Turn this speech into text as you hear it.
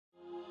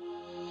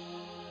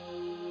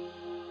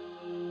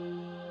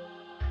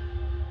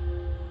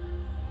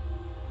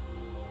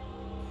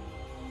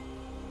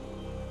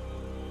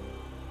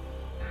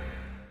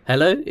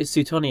Hello, it's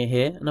Sutonia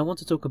here, and I want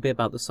to talk a bit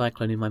about the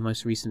Cyclone in my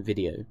most recent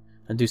video,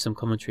 and do some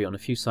commentary on a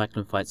few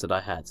Cyclone fights that I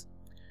had.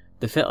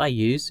 The fit I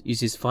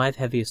uses 5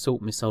 heavy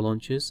assault missile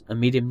launchers, a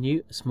medium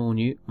nuke, a small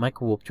nuke,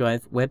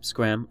 Microwarpdrive, web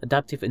scram,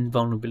 adaptive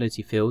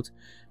invulnerability field,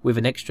 with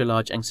an extra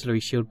large ancillary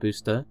shield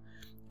booster.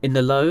 In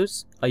the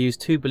lows, I used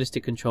 2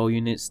 ballistic control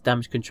units,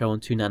 damage control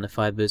and 2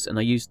 nanofibers, and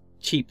I used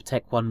cheap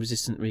Tech 1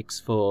 resistant rigs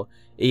for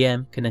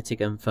EM,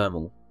 kinetic and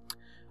thermal.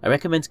 I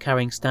recommend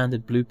carrying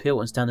standard blue pill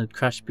and standard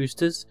crash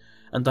boosters,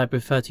 and I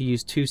prefer to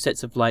use 2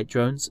 sets of light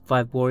drones,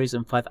 5 warriors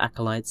and 5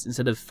 acolytes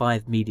instead of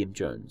 5 medium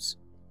drones.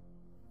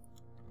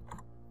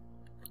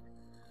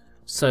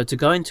 So to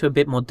go into a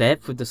bit more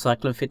depth with the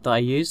Cyclone fit that I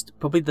used,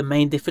 probably the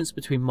main difference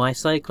between my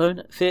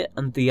Cyclone fit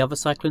and the other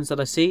Cyclones that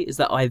I see is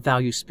that I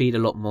value speed a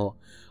lot more.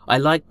 I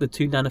like the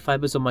 2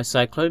 nanofibers on my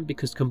Cyclone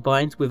because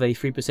combined with a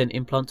 3%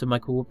 implant to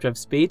Microwarpdrive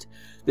speed,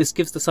 this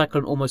gives the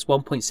Cyclone almost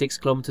 1.6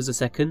 km a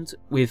second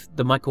with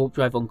the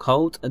Microwarpdrive on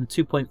cold and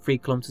 2.3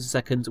 km a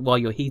second while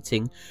you're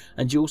heating,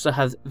 and you also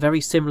have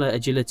very similar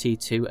agility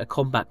to a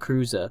combat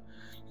cruiser.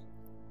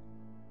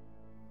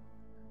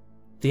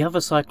 The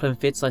other Cyclone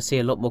fits I see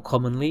a lot more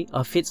commonly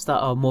are fits that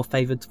are more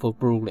favoured for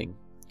brawling.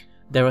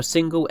 There are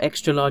single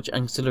extra large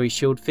ancillary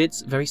shield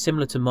fits, very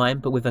similar to mine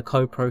but with a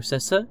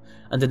co-processor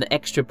and an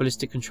extra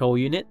ballistic control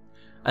unit.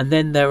 And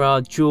then there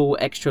are dual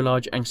extra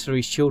large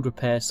ancillary shield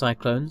repair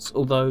Cyclones,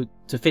 although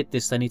to fit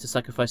this they need to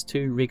sacrifice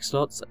 2 rig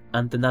slots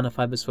and the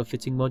nanofibers for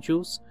fitting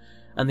modules,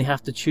 and they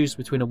have to choose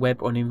between a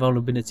web or an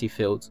invulnerability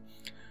field.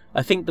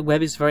 I think the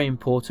web is very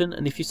important,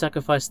 and if you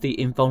sacrifice the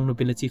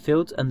invulnerability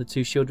field and the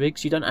 2 shield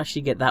rigs, you don't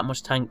actually get that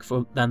much tank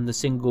than the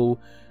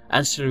single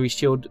ancillary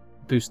shield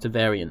booster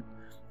variant.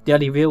 The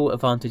only real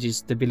advantage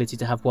is the ability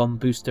to have 1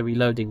 booster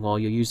reloading while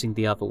you're using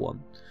the other one.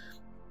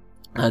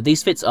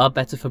 These fits are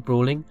better for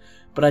brawling,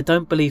 but I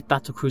don't believe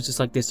battle cruisers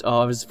like this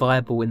are as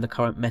viable in the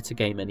current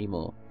metagame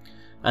anymore.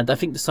 And I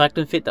think the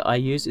Cyclone fit that I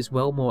use is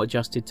well more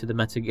adjusted to the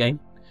metagame.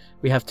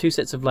 We have 2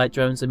 sets of light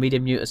drones, a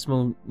medium nuke, a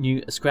small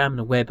nuke, a scram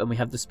and a web, and we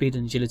have the speed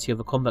and agility of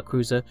a combat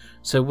cruiser,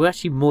 so we're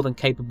actually more than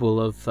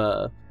capable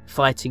of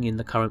fighting in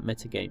the current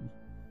metagame.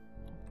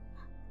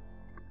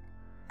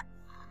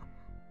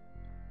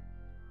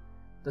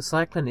 The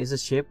Cyclone is a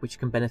ship which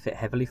can benefit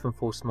heavily from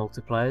force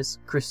multipliers.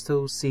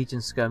 Crystals, siege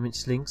and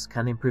skirmish links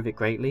can improve it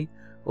greatly,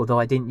 although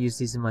I didn't use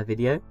these in my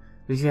video.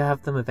 But if you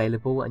have them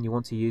available and you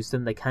want to use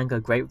them, they can go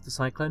great with the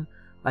Cyclone.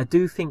 I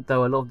do think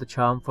though a lot of the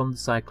charm from the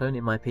Cyclone,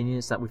 in my opinion,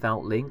 is that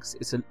without links,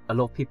 a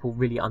lot of people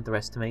really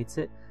underestimate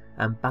it,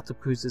 and battle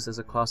cruisers as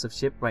a class of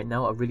ship right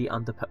now are really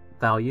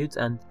undervalued,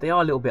 and they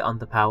are a little bit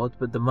underpowered,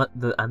 but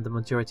the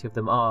majority of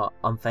them are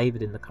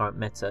unfavoured in the current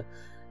meta.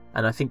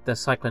 And I think the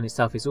Cyclone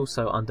itself is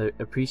also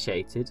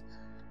underappreciated,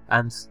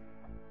 and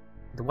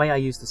the way I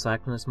use the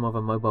Cyclone as more of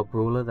a mobile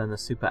brawler than a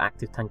super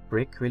active tank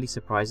brick really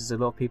surprises a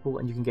lot of people,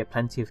 and you can get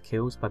plenty of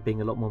kills by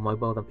being a lot more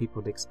mobile than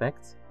people would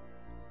expect.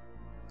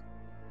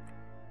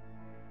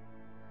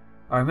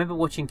 I remember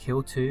watching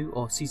Kill 2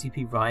 or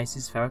CCP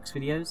Rise's Ferox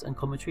videos and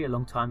commentary a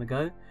long time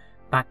ago,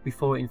 back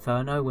before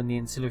Inferno when the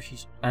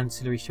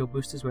ancillary shield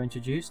boosters were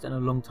introduced, and a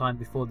long time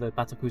before the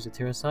Battlecruiser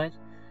Tyroside,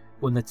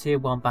 when the Tier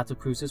 1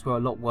 battlecruisers were a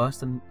lot worse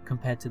than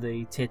compared to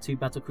the Tier 2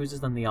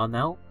 battlecruisers than they are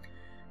now.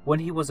 When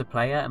he was a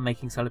player and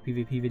making solo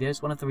PvP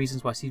videos, one of the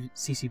reasons why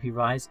CCP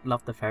Rise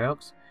loved the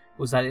Ferox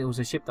was that it was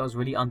a ship that was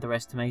really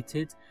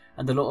underestimated,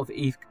 and a lot of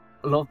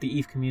the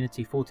EVE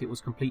community thought it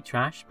was complete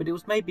trash, but it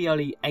was maybe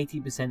only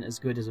 80% as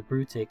good as a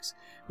Brutix,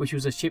 which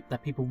was a ship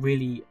that people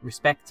really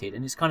respected.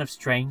 And it's kind of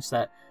strange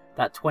that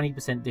that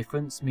 20%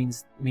 difference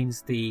means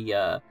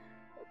the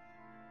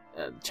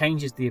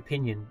changes the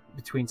opinion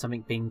between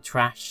something being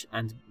trash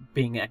and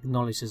being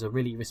acknowledged as a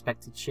really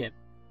respected ship.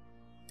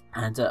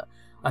 And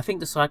I think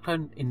the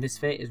Cyclone in this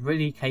fit is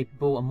really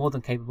capable, and more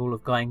than capable,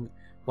 of going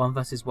 1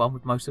 versus 1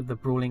 with most of the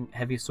brawling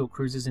heavy assault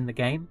cruisers in the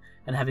game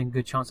and having a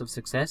good chance of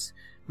success.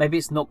 Maybe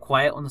it's not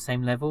quite on the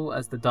same level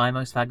as the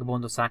Deimos,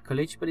 Vagabond or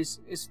Sacrilege, but it's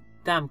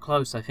damn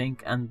close, I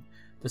think. And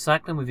the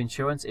Cyclone with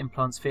insurance,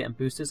 implants, fit and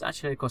boosters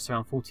actually costs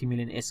around 40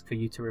 million ISK for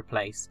you to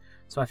replace.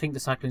 So I think the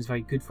Cyclone is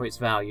very good for its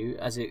value,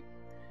 as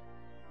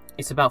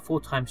it's about 4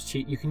 times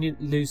cheap. You can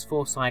lose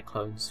 4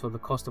 Cyclones for the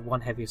cost of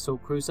 1 heavy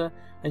assault cruiser,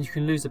 and you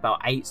can lose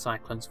about 8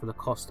 Cyclones for the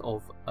cost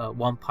of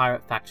 1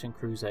 pirate faction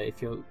cruiser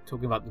if you're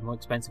talking about the more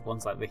expensive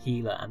ones like the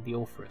Healer and the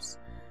Orpheus.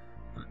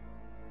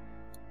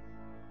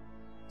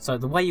 So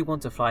the way you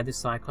want to fly this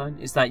Cyclone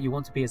is that you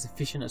want to be as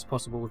efficient as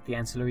possible with the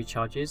ancillary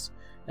charges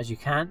as you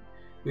can.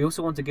 We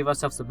also want to give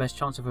ourselves the best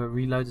chance of a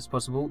reload as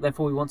possible,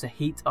 therefore we want to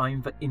heat our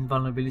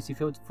invulnerability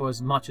field for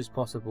as much as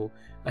possible,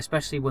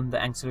 especially when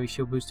the ancillary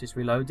shield boost is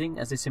reloading,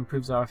 as this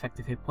improves our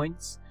effective hit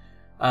points.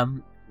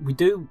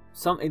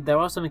 There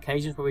are some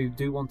occasions where we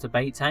do want to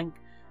bait tank,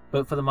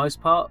 but for the most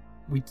part,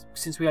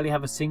 since we only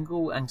have a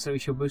single ancillary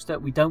shield booster,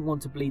 we don't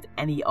want to bleed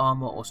any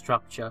armor or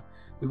structure.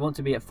 We want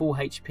to be at full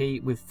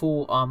HP with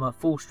full armor,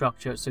 full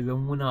structure, so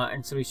when our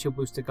ancillary shield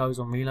booster goes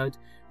on reload,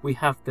 we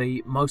have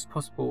the most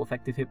possible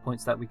effective hit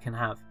points that we can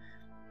have.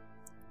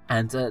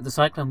 And the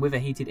Cyclone with a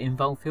heated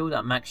invul field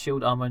at max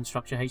shield, armor and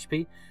structure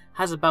HP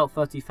has about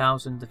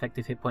 30,000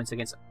 effective hit points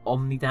against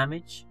Omni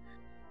damage.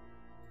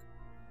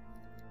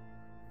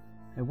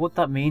 And what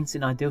that means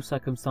in ideal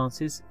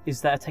circumstances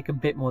is that it takes a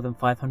bit more than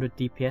 500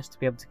 DPS to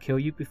be able to kill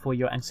you before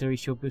your Ancillary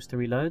shield booster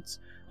reloads,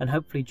 and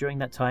hopefully during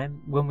that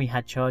time, when we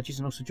had charges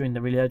and also during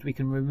the reload, we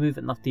can remove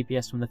enough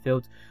DPS from the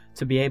field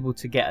to be able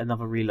to get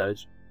another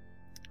reload.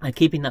 And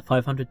keeping that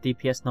 500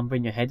 DPS number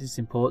in your head is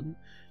important,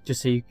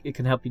 just so it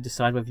can help you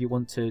decide whether you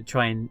want to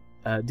try and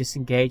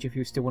disengage if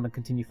you still want to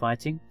continue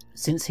fighting.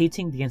 Since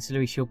heating the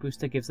Ancillary shield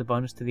booster gives a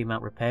bonus to the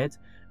amount repaired,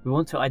 we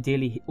want to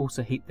ideally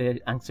also heat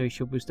the Ancillary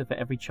shield booster for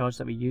every charge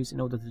that we use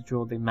in order to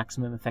draw the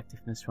maximum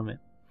effectiveness from it.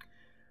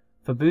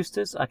 For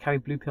boosters, I carry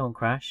Blue Pill and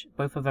Crash.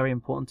 Both are very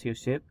important to your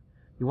ship.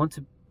 You want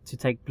to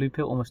take Blue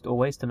Pill almost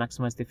always to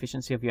maximize the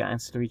efficiency of your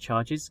Ancillary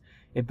charges.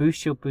 It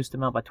boosts shield boost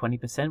amount by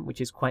 20%, which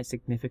is quite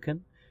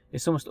significant.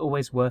 It's almost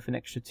always worth an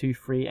extra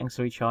 2-3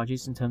 Ancillary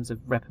charges in terms of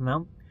rep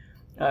amount.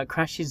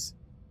 Crash is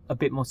a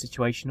bit more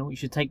situational. You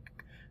should take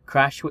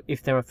Crash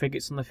if there are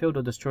frigates on the field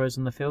or destroyers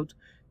on the field,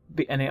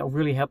 and it'll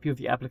really help you with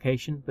your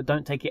application, but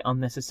don't take it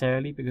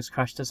unnecessarily, because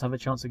Crash does have a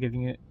chance of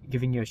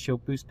giving you a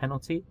shield boost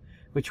penalty,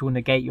 which will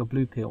negate your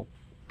Blue Pill.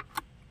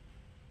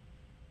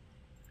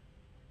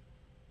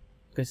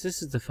 Okay, so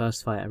this is the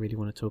first fight I really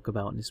want to talk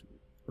about, and this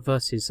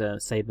versus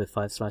Saber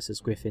 5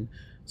 Slicers Griffin.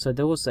 So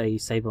there was a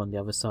Saber on the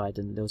other side,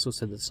 and there was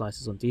also the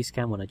Slicers on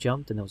D-scan when I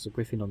jumped, and there was a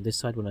Griffin on this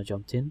side when I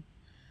jumped in.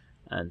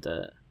 And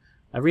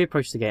I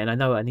reapproached the game, and I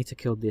know I need to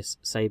kill this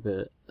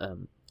Saber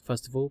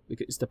first of all,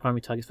 because it's the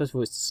primary target. First of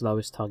all, it's the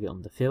slowest target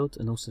on the field,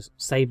 and also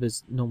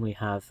Sabers normally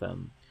have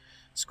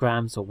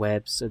scrams or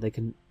webs, so they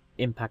can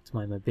impact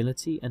my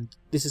mobility, and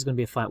this is going to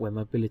be a fight where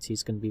mobility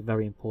is going to be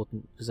very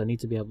important, because I need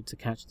to be able to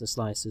catch the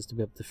Slicers, to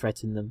be able to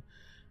threaten them,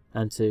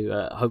 and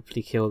to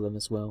hopefully kill them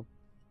as well.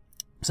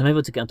 So I'm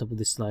able to get on top of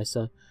this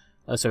Slicer,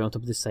 on top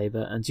of this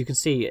Saber, and you can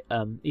see,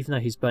 even though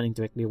he's burning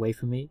directly away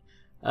from me,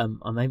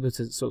 I'm able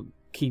to sort of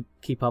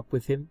keep up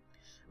with him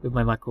with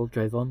my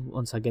Microwarpdrive on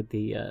once I get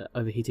the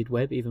overheated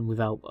web, even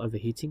without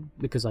overheating,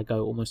 because I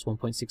go almost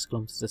 1.6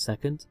 kilometers a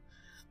second.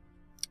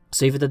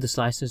 So even though the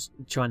Slicer's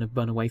trying to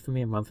burn away from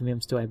me and run from me,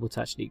 I'm still able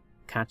to actually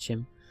catch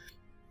him.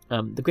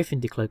 The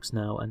Griffin decloaks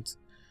now, and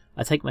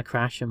I take my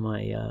Crash and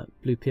my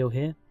Blue Pill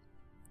here.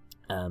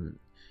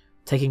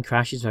 Taking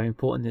Crash is very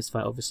important in this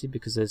fight, obviously,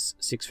 because there's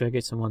 6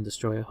 frigates and 1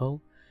 destroyer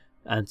hull,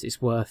 and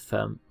it's worth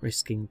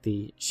risking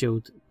the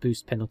shield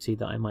boost penalty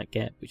that I might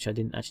get, which I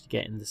didn't actually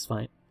get in this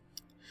fight.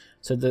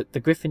 So the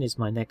Griffin is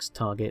my next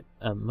target,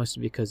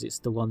 mostly because it's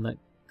the one that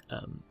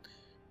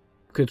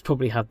could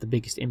probably have the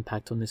biggest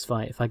impact on this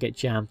fight. If I get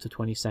jammed to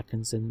 20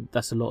 seconds, then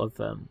that's a lot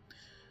of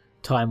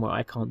time where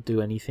I can't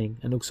do anything,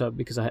 and also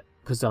because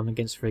I'm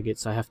against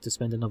frigates, I have to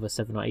spend another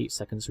 7 or 8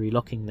 seconds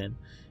relocking them,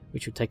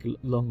 which would take a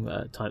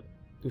long time.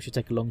 Which would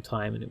take a long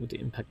time, and it would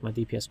impact my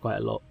DPS quite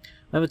a lot.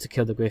 I'm able to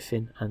kill the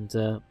Griffin,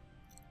 and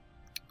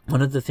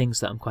one of the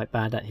things that I'm quite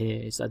bad at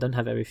here is I don't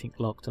have everything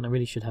locked, and I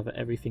really should have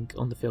everything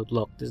on the field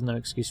locked. There's no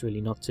excuse really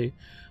not to.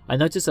 I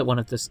noticed that one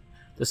of the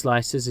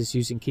Slicers is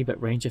using keep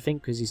at range, I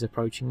think, because he's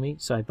approaching me,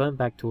 so I burn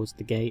back towards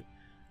the gate,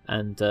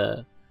 and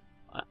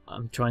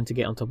I'm trying to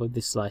get on top of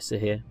this Slicer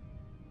here.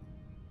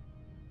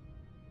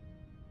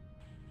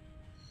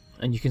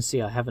 And you can see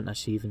I haven't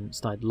actually even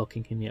started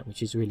locking him yet,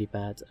 which is really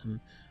bad.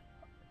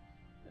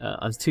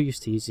 I was too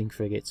used to using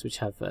frigates, which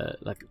have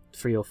like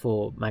 3 or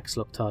 4 max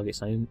lock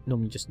targets. I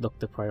normally just lock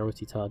the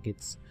priority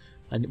targets.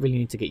 I really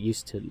need to get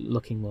used to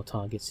locking more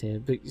targets here.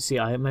 But you see,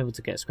 I am able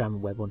to get a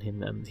Scrambler web on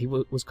him. He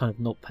was kind of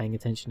not paying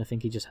attention. I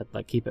think he just had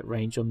like keep at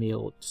range on me,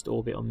 or just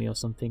orbit on me or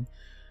something.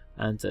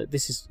 And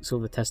this is sort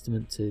of a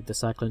testament to the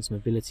Cyclone's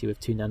mobility with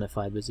 2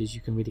 nanofibers, is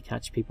you can really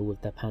catch people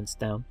with their pants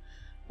down.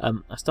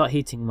 I start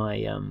heating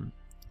my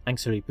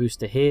Ancillary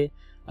booster here.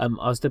 I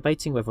was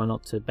debating whether or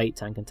not to bait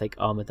tank and take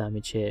armor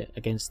damage here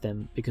against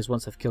them, because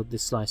once I've killed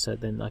this Slicer,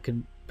 then I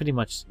can pretty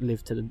much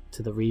live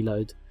to the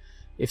reload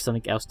if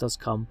something else does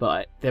come.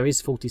 But there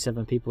is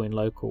 47 people in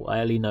local. I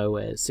only know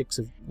where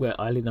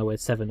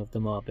 7 of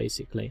them are,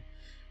 basically.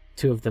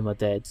 2 of them are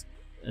dead,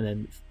 and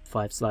then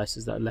 5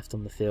 Slicers that are left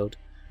on the field.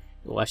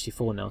 Or actually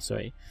 4 now,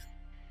 sorry.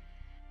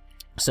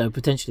 So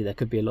potentially there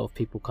could be a lot of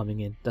people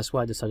coming in. That's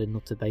why I decided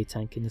not to bait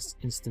tank in this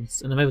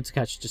instance. And I'm able to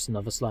catch just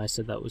another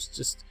Slicer that was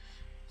just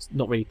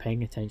not really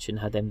paying attention,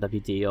 had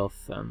MWD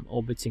off,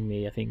 orbiting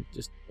me, I think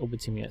just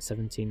orbiting me at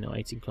 17 or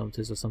 18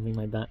 kilometers or something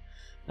like that.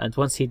 And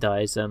once he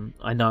dies,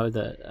 I know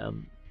that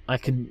I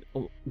can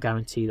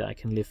guarantee that I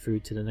can live through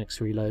to the next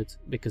reload,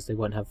 because they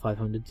won't have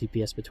 500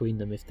 DPS between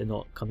them if they're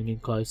not coming in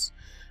close.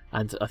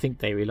 And I think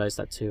they realise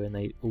that too, and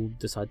they all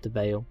decide to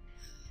bail.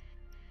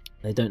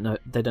 They don't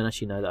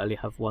actually know that I only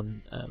have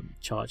 1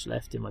 charge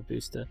left in my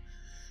booster,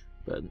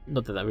 but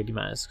not that that really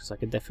matters, because I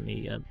could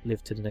definitely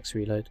live to the next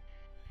reload.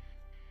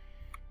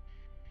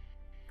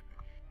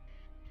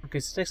 Okay,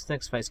 so this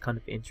next fight is kind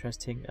of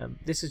interesting.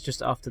 This is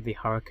just after the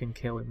Hurricane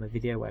kill in my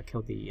video, where I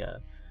killed the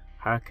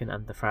Hurricane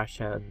and the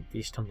Thrasher, and the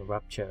Ishtar and the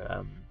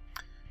Rupture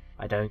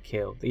I don't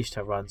kill. The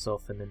Ishtar runs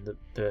off, and then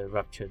the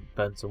Rupture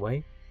burns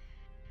away.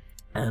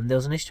 There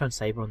was an Ishtar and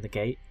Saber on the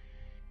gate,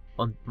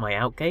 on my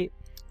out gate,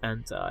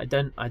 and I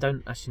don't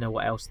actually know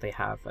what else they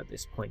have at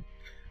this point.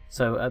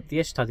 So the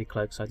Ishtar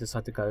decloaked, so I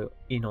decided to go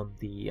in on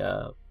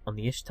the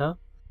Ishtar.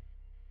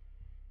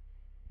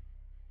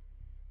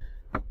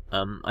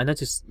 I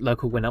noticed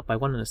local went up by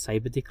 1 on the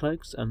Saber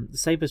decloaks. The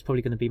Saber is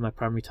probably going to be my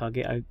primary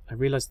target. I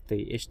realised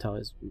the Ishtar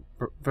is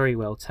very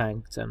well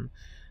tanked.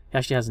 He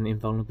actually has an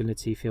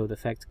invulnerability field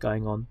effect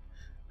going on,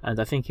 and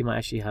I think he might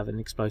actually have an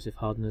explosive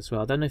harden as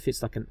well. I don't know if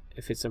it's like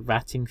if it's a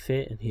ratting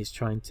fit and he's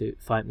trying to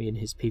fight me in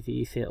his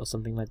PvE fit or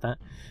something like that.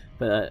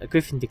 But a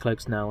Griffin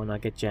decloaks now and I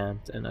get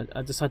jammed, and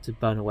I decide to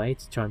burn away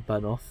to try and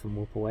burn off and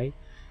warp away,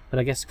 but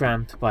I get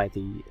scrammed by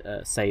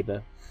the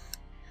Saber.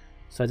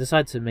 So I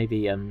decided to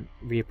maybe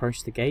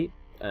reapproach the gate,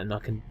 and I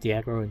can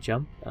de-aggro and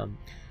jump.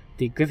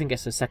 The Griffin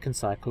gets a second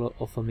cycle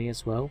off on me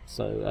as well,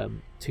 so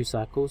 2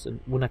 cycles, and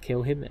when I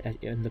kill him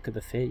and look at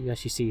the fit, you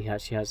actually see he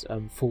actually has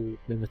full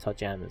Mimitar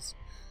jammers.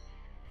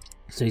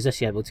 So he's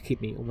actually able to keep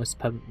me almost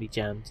permanently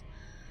jammed,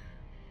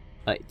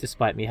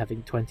 despite me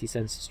having 20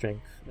 sensor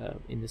strength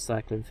in the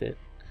Cyclone fit.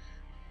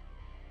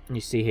 And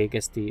you see here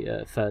gets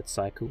the 3rd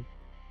cycle.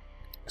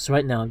 So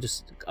right now I'm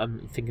just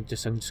going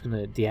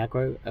to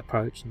de-aggro,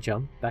 approach and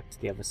jump back to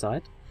the other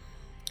side.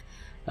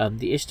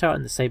 The Ishtar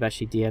and the Saber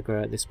actually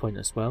de-aggro at this point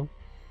as well.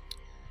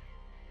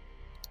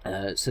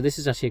 So this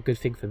is actually a good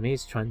thing for me,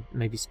 is to try and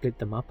maybe split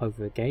them up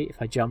over a gate.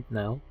 If I jump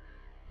now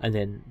and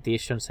then the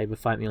Ishtar and Saber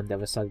fight me on the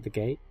other side of the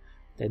gate,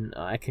 then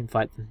I can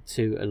fight them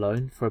 2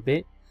 alone for a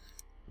bit.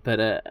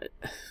 But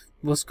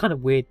what's kind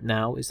of weird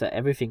now is that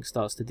everything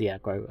starts to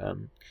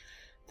de-aggro.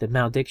 The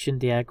Malediction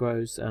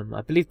de-aggros,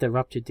 I believe the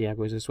Ruptured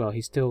de-aggros as well.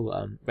 He's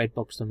still red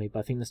boxed on me, but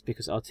I think that's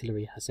because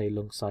Artillery has a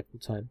long cycle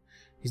time.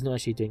 He's not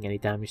actually doing any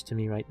damage to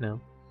me right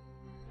now.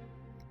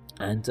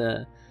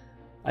 And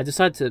I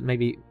decided to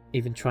maybe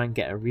even try and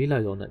get a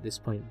reload on at this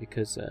point,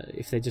 because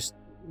if they just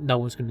no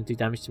one's going to do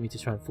damage to me to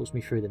try and force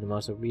me through, then I might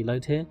as well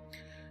reload here.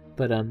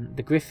 But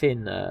the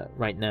Griffin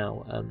right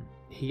now,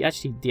 he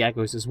actually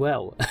de-aggros as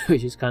well,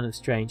 which is kind of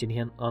strange, and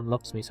he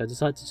unlocks me, so I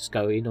decided to just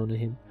go in on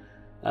him.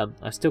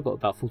 I've still got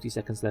about 40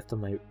 seconds left on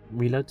my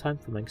reload time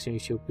for my Ancillary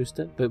shield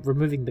booster, but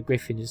removing the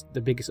Griffin is the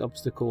biggest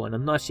obstacle, and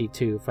I'm not actually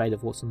too afraid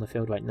of what's on the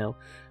field right now.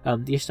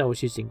 The Ishtar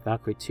was using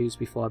Valkyrie 2s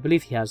before. I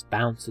believe he has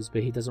bouncers,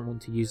 but he doesn't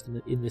want to use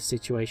them in this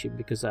situation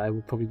because I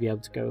will probably be able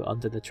to go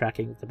under the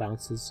tracking of the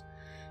bouncers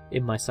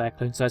in my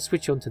Cyclone. So I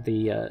switch on to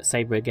the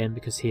Saber again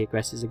because he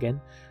aggresses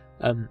again.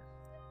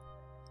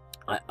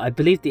 I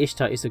believe the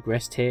Ishtar is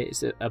aggressed here.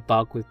 It's a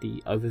bug with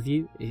the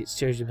overview. It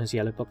shows him as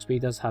yellow box, but he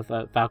does have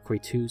Valkyrie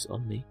 2s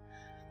on me.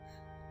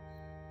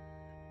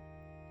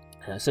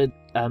 So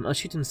I'm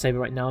shooting the Saber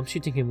right now. I'm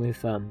shooting him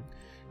with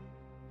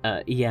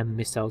EM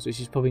missiles, which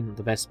is probably not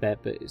the best bet,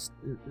 but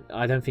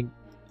I don't think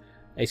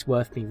it's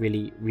worth me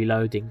really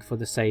reloading for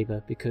the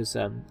Saber, because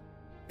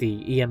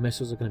the EM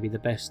missiles are going to be the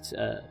best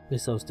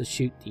missiles to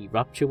shoot the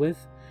Rupture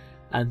with,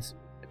 and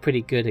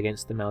pretty good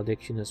against the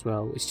Malediction as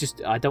well. It's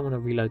just I don't want to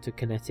reload to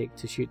Kinetic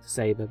to shoot the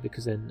Saber,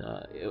 because then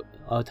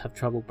I'd have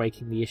trouble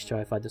breaking the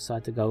Ishtar if I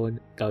decide to go in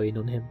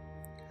on him.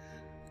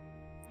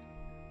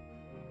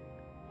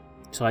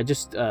 So I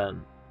just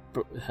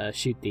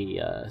shoot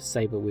the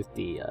Saber with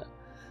the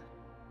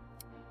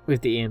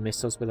EM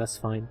missiles, but that's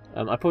fine.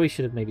 I probably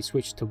should have maybe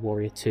switched to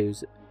Warrior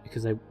 2s,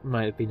 because they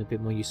might have been a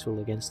bit more useful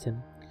against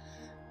him.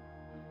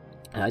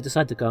 I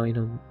decided to go in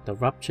on the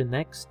Rupture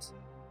next,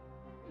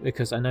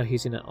 because I know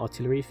he's in an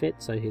Artillery fit,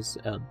 so he's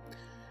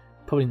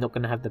probably not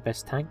going to have the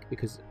best tank,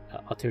 because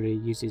Artillery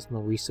uses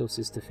more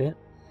resources to fit.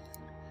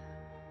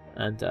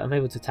 And I'm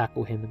able to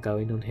tackle him and go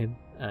in on him,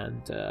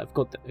 and I've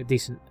got a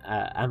decent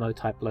ammo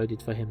type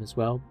loaded for him as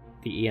well,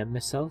 the EM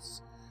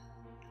missiles.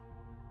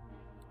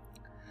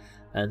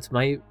 And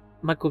my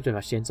Microwarpdrive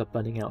actually ends up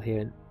burning out here,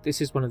 and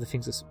this is one of the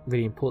things that's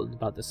really important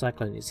about the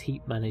Cyclone, is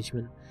heat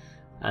management.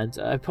 And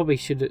I probably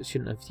shouldn't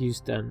have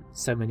used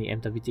so many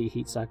MWD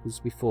heat cycles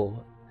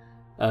before,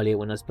 earlier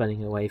when I was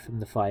burning away from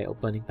the fight or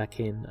burning back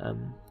in,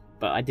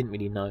 but I didn't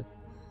really know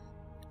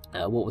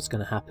what was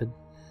going to happen.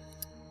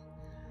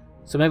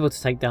 So I'm able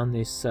to take down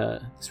this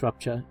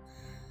Rupture,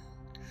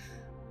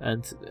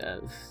 and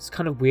it's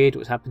kind of weird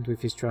what's happened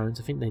with his drones.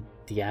 I think they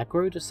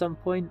de-aggroed at some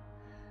point,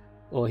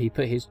 or he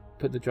put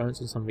the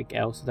drones on something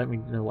else. I don't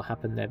really know what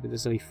happened there, but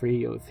there's only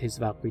 3 of his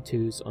Valkyrie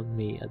 2s on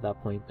me at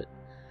that point,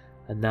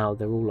 and now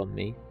they're all on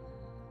me.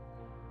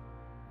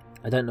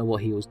 I don't know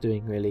what he was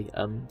doing really.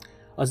 I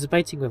was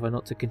debating whether or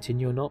not to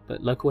continue or not,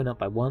 but local went up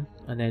by 1,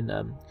 and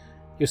then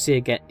you'll see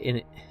again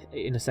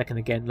in a second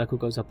again, local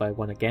goes up by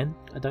 1 again.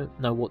 I don't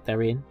know what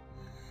they're in.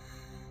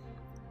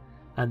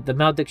 And the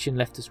Malediction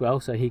left as well,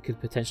 so he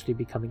could potentially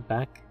be coming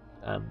back.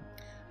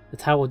 The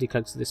tower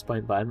decloaks at this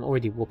point, but I'm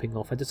already warping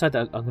off. I decided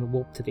I'm going to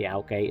warp to the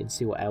outgate and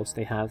see what else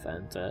they have,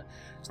 and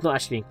it's not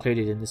actually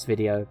included in this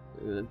video,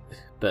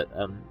 but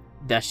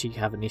they actually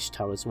have an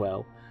Ishtar as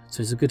well,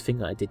 so it's a good thing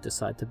that I did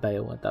decide to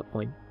bail at that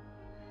point.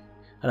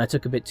 And I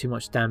took a bit too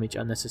much damage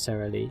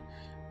unnecessarily.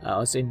 I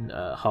was in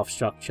half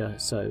structure,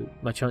 so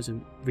my chance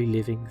of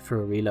reliving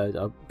through a reload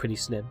are pretty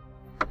slim.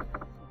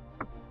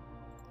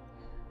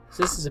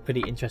 So this is a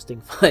pretty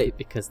interesting fight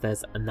because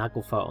there's a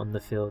Naglfar on the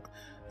field.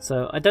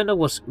 So I don't know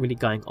what's really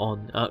going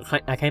on.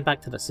 I came back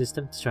to the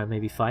system to try and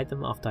maybe fight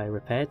them after I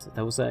repaired.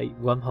 There was a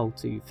wormhole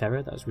to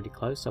Ferro that was really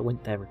close. So I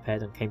went there,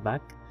 repaired, and came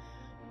back.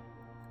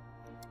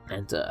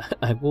 And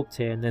I warped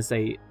here, and there's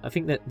I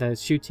think that they're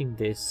shooting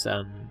this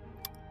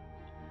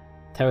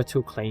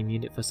territorial claim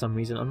unit for some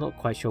reason. I'm not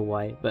quite sure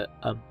why, but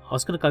I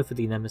was going to go for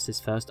the Nemesis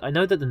first. I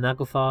know that the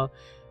Naglfar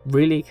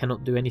really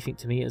cannot do anything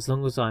to me as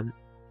long as I'm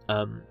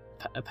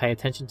pay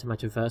attention to my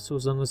traversal,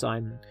 as long as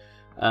I'm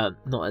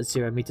not at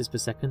 0 meters per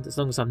second, as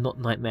long as I'm not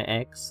Nightmare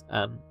X,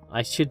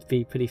 I should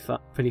be pretty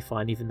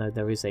fine, even though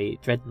there is a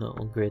Dreadnought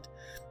on grid.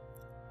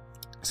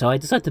 So I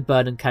decided to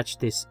burn and catch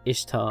this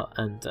Ishtar,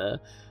 and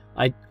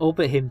I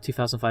orbit him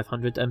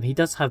 2500. He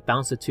does have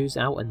Bouncer 2s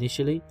out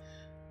initially,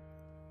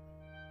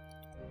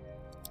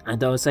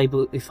 and I was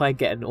able, if I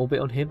get an orbit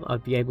on him,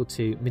 I'd be able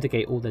to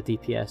mitigate all their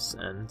DPS,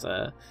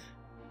 and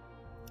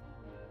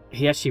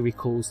he actually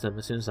recalls them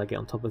as soon as I get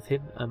on top of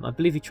him. I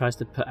believe he tries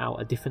to put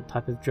out a different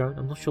type of drone.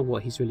 I'm not sure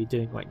what he's really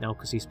doing right now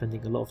because he's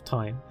spending a lot of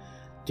time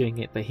doing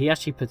it, but he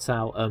actually puts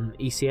out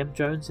ECM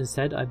drones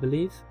instead, I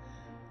believe.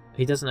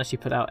 He doesn't actually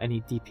put out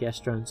any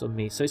DPS drones on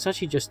me, so it's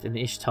actually just an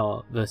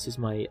Ishtar versus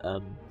my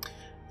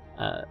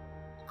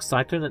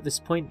Cyclone at this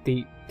point.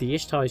 The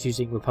Ishtar is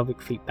using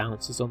Republic Fleet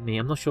Bouncers on me.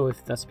 I'm not sure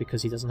if that's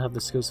because he doesn't have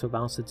the skills for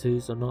Bouncer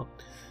 2s or not,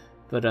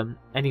 but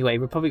anyway,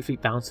 Republic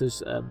Fleet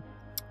Bouncers,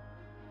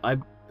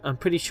 I'm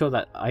pretty sure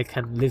that I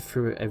can live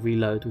through a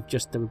reload with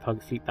just the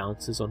Republic Fleet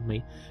Bouncers on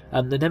me.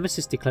 The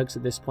Nemesis decloaks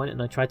at this point, and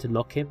I try to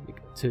lock him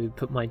to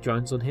put my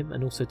drones on him,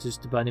 and also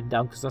just to burn him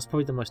down, because that's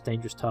probably the most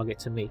dangerous target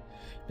to me,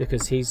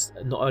 because he's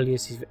not only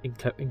is he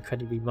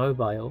incredibly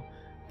mobile,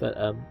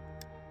 but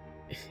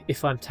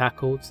if I'm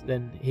tackled,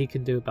 then he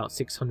can do about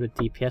 600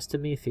 DPS to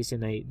me if he's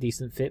in a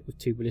decent fit with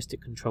 2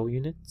 ballistic control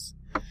units.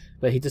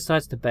 But he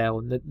decides to bail,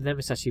 and the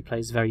Nemesis actually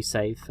plays very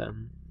safe.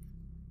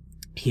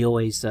 He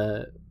always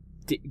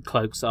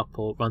cloaks up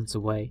or runs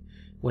away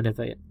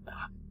whenever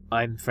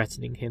I'm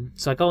threatening him.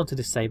 So I go on to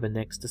the Saber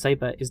next. The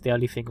Saber is the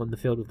only thing on the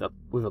field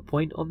with a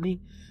point on me,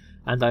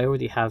 and I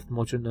already have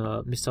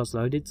modular missiles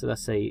loaded, so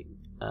that's a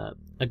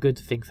good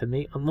thing for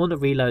me. I'm on a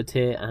reload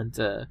here, and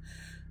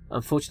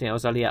unfortunately I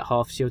was only at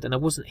half shield, and I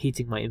wasn't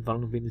heating my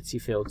invulnerability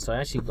field, so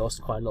I actually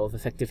lost quite a lot of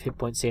effective hit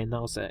points here, and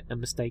that was a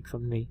mistake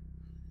from me.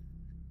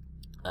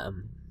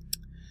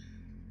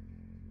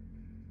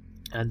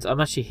 And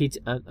I'm actually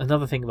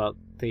another thing about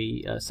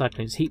the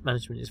Cyclone's heat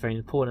management is very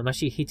important. I'm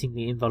actually heating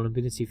the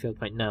invulnerability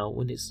field right now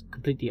when it's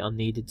completely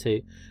unneeded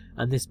to,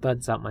 and this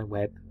burns out my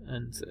web,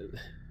 and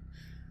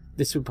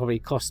this will probably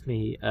cost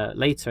me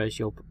later, as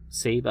you'll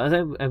see, but I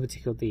don't ever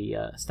tickle the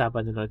stab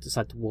and then I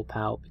decided to warp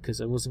out because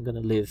I wasn't going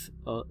to live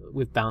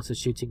with bouncers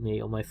shooting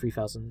me on my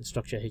 3000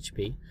 structure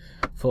HP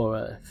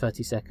for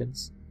 30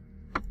 seconds.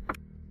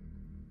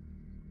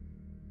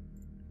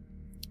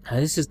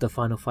 This is the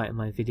final fight in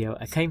my video.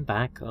 I came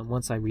back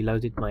once I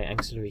reloaded my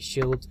Ancillary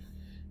shield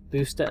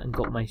booster and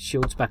got my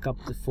shields back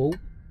up to full,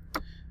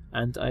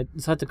 and I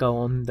decided to go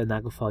on the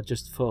Naglfar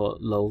just for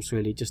lols,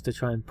 really, just to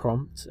try and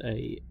prompt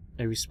a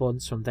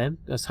response from them.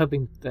 I was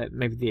hoping that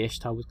maybe the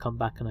Ishtar would come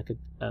back and I could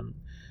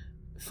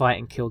fight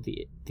and kill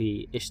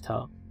the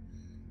Ishtar.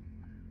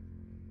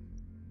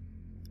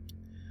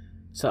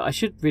 So I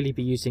should really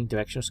be using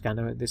Directional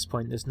Scanner at this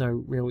point. There's no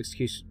real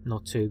excuse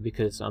not to,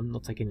 because I'm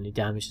not taking any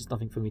damage. There's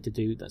nothing for me to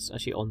do that's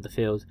actually on the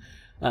field.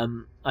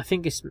 I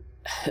think it's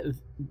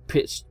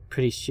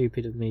pretty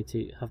stupid of me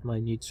to have my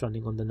newts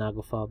running on the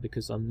Naglfar,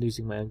 because I'm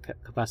losing my own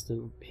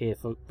capacitor here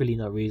for really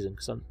no reason,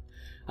 because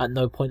at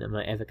no point am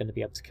I ever going to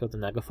be able to kill the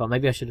Naglfar.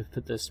 Maybe I should have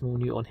put the small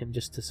newt on him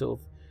just to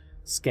sort of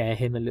scare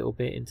him a little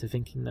bit into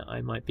thinking that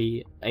I might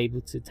be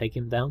able to take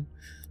him down.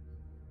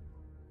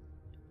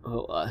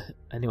 Well,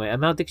 anyway, a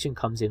Malediction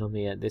comes in on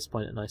me at this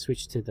point, and I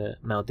switch to the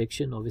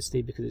Malediction,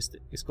 obviously, because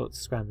it's got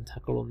Scram and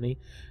Tackle on me.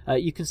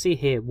 You can see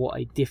here what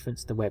a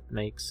difference the web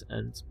makes,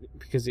 and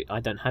because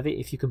I don't have it,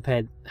 if you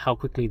compare how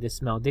quickly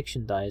this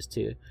Malediction dies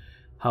to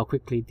how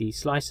quickly the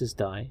Slicers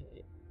die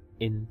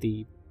in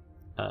the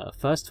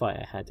first fight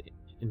I had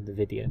in the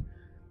video,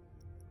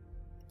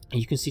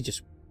 you can see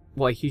just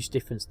what a huge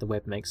difference the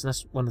web makes, and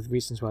that's one of the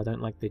reasons why I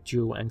don't like the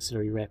dual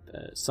Ancillary rep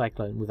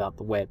Cyclone without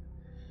the web,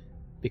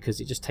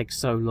 because it just takes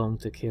so long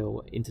to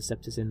kill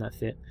interceptors in that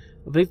fit.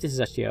 I believe this is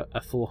actually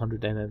a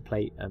 400mm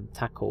plate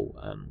tackle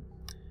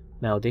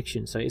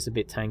Malediction, so it's a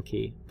bit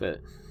tanky, but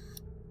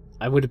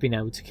I would have been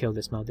able to kill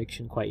this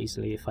Malediction quite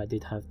easily if I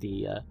did have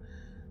the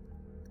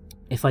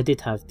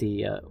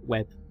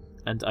web,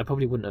 and I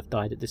probably wouldn't have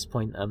died at this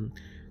point.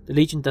 The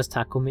Legion does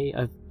tackle me.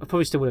 I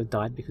probably still would have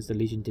died because the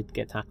Legion did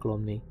get tackle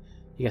on me.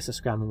 He gets a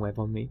Scram and web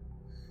on me,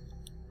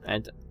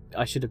 and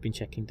I should have been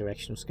checking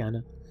Directional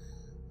Scanner.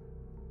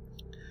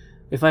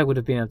 If I would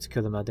have been able to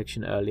kill the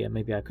Malediction earlier,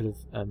 maybe I could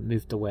have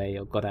moved away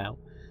or got out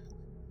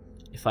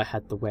if I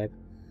had the web.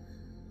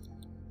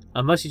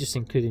 I'm mostly just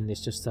including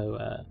this just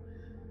so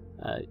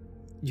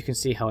you can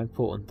see how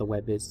important the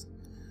web is.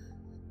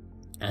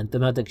 And the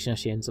Malediction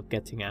actually ends up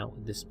getting out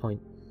at this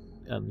point.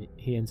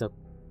 He ends up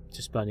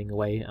just burning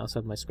away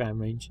outside my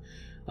scram range.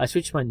 I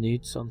switched my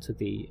newts onto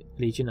the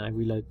Legion and I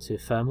reload to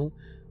thermal.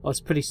 I was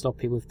pretty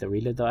sloppy with the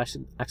reload though. I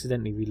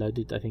accidentally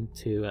reloaded, I think,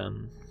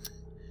 to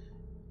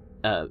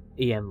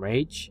EM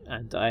Rage,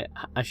 and I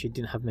actually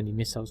didn't have many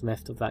missiles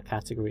left of that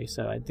category,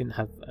 so I didn't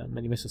have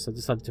many missiles, so I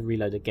decided to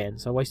reload again,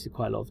 so I wasted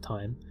quite a lot of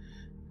time.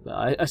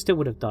 But I still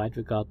would have died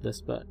regardless,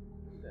 but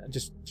it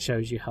just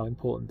shows you how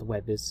important the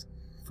web is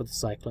for the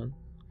Cyclone.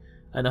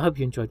 And I hope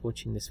you enjoyed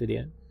watching this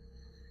video.